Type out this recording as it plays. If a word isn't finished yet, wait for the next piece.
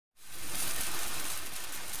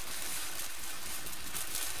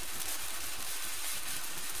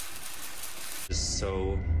It's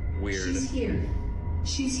so weird. She's here.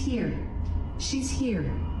 She's here. She's here.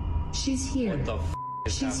 She's here. What the f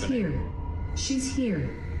is She's happening? here. She's here.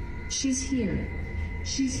 She's here.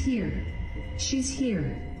 She's here. She's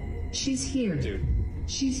here. She's here. Dude.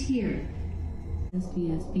 She's here.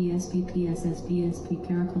 SBS BSB PSS BSP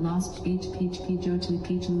Caracolas HPHP Jotli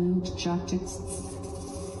Pijlu Jotix.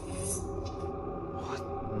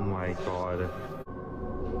 Oh my god.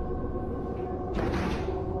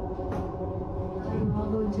 You're all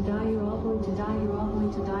going to die, you're all going to die, you're all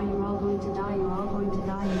going to die, you're all going to die, you're all going to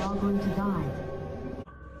die, you're all going to die.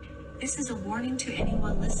 This is a warning to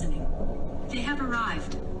anyone listening. They have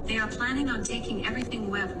arrived. They are planning on taking everything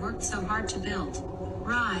we've worked so hard to build.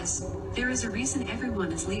 Rise. There is a reason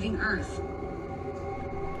everyone is leaving Earth.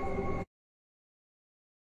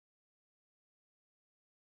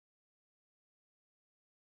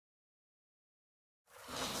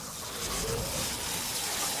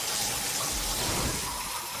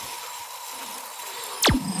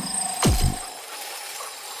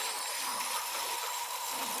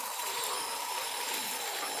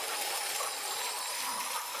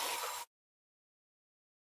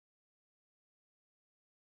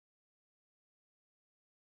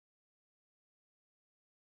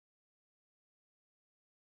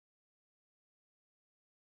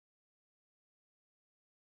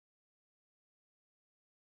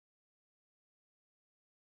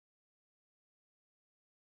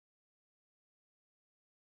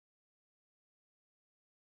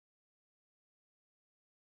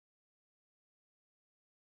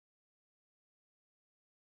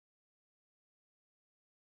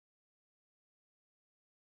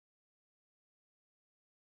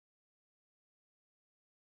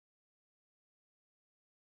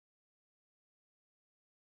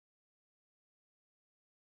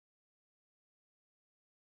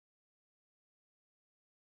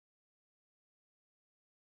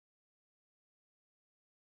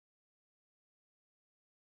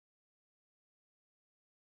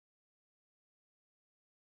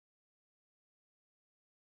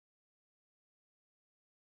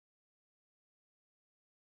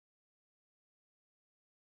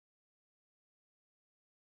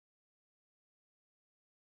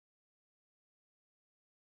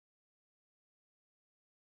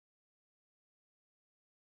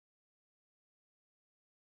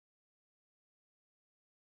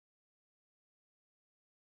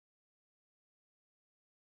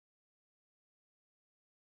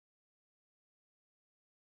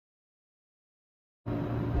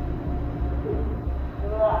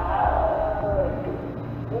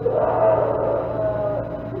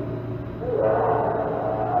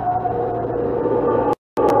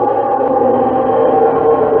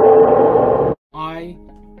 I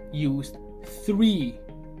used 3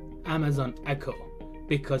 Amazon Echo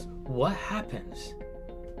because what happens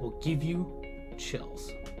will give you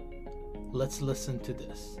chills. Let's listen to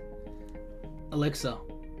this. Alexa,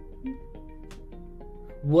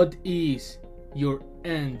 what is your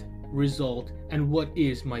end result and what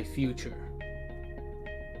is my future?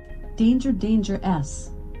 Danger, danger,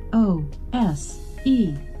 S-O-S-E-D-S.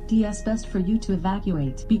 Best for you to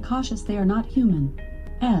evacuate. Be cautious, they are not human.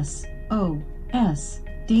 S-O-S.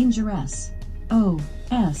 Dangerous.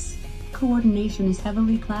 O-S. Coordination is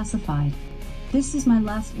heavily classified. This is my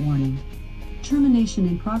last warning. Termination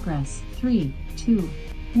in progress. 3, 2,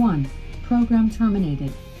 1. Program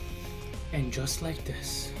terminated. And just like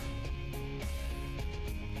this,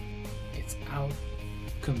 it's out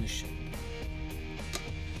commission.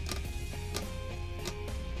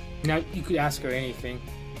 Now you could ask her anything,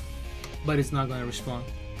 but it's not gonna respond.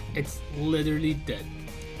 It's literally dead.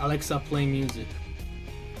 Alexa, play music.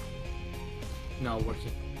 Not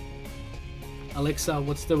working. Alexa,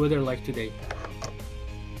 what's the weather like today?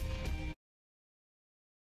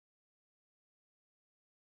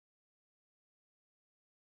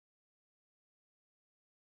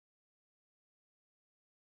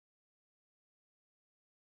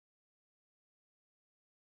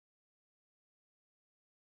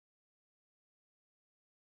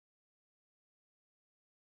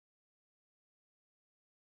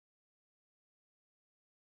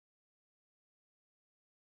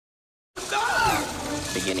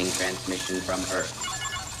 Beginning transmission from Earth.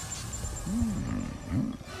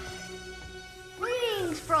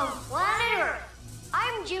 Greetings from planet Earth.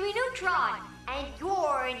 I'm Jimmy Neutron, and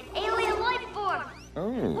you're an alien life form.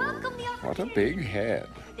 Oh, Welcome the what a opportunity big head.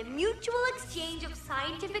 for the mutual exchange of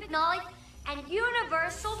scientific knowledge and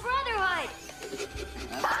universal brotherhood.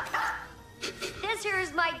 This here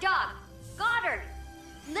is my dog, Goddard.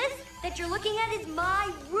 This, the that you're looking at is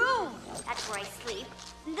my room. That's where I sleep.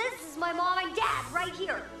 And this is my mom and dad right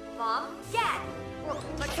here. Mom, Dad.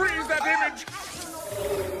 Freeze that image!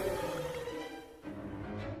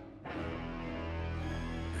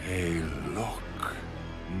 They look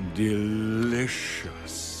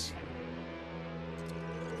delicious.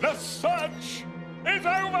 The search is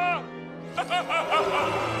over!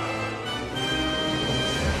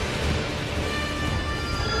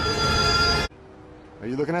 Are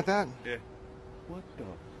you looking at that? Yeah. What the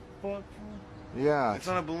fuck? Yeah. It's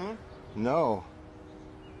not a balloon? No.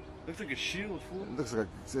 Looks like a shield, fool. It looks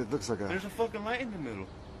like a. There's a fucking light in the middle.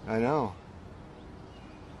 I know.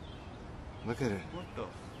 Look at it. What the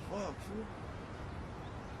fuck,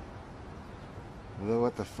 fool?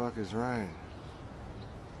 What the fuck is right?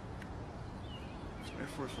 Air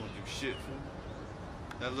Force won't do shit,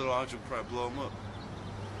 fool. That little object will probably blow them up.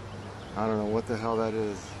 I don't know what the hell that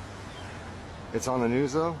is. It's on the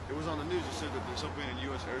news though? It was on the news. It said that there's something in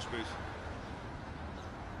U.S. airspace.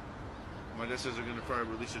 My dad says they're gonna probably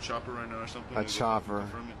release a chopper right now or something. A chopper.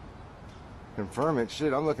 Confirm it. Confirm it?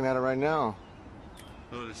 Shit, I'm looking at it right now.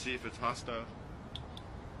 Oh, to see if it's hostile.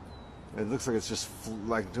 It looks like it's just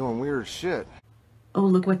like doing weird shit. Oh,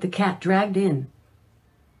 look what the cat dragged in.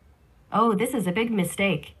 Oh, this is a big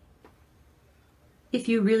mistake. If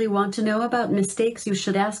you really want to know about mistakes, you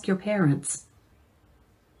should ask your parents.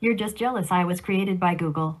 You're just jealous I was created by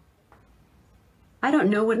Google. I don't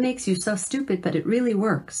know what makes you so stupid, but it really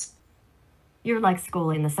works. You're like school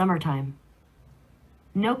in the summertime.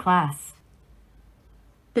 No class.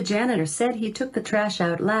 The janitor said he took the trash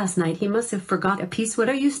out last night. He must have forgot a piece. What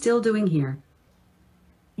are you still doing here?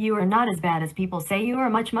 You are not as bad as people say. You are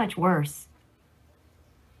much, much worse.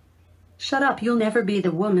 Shut up. You'll never be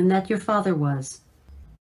the woman that your father was.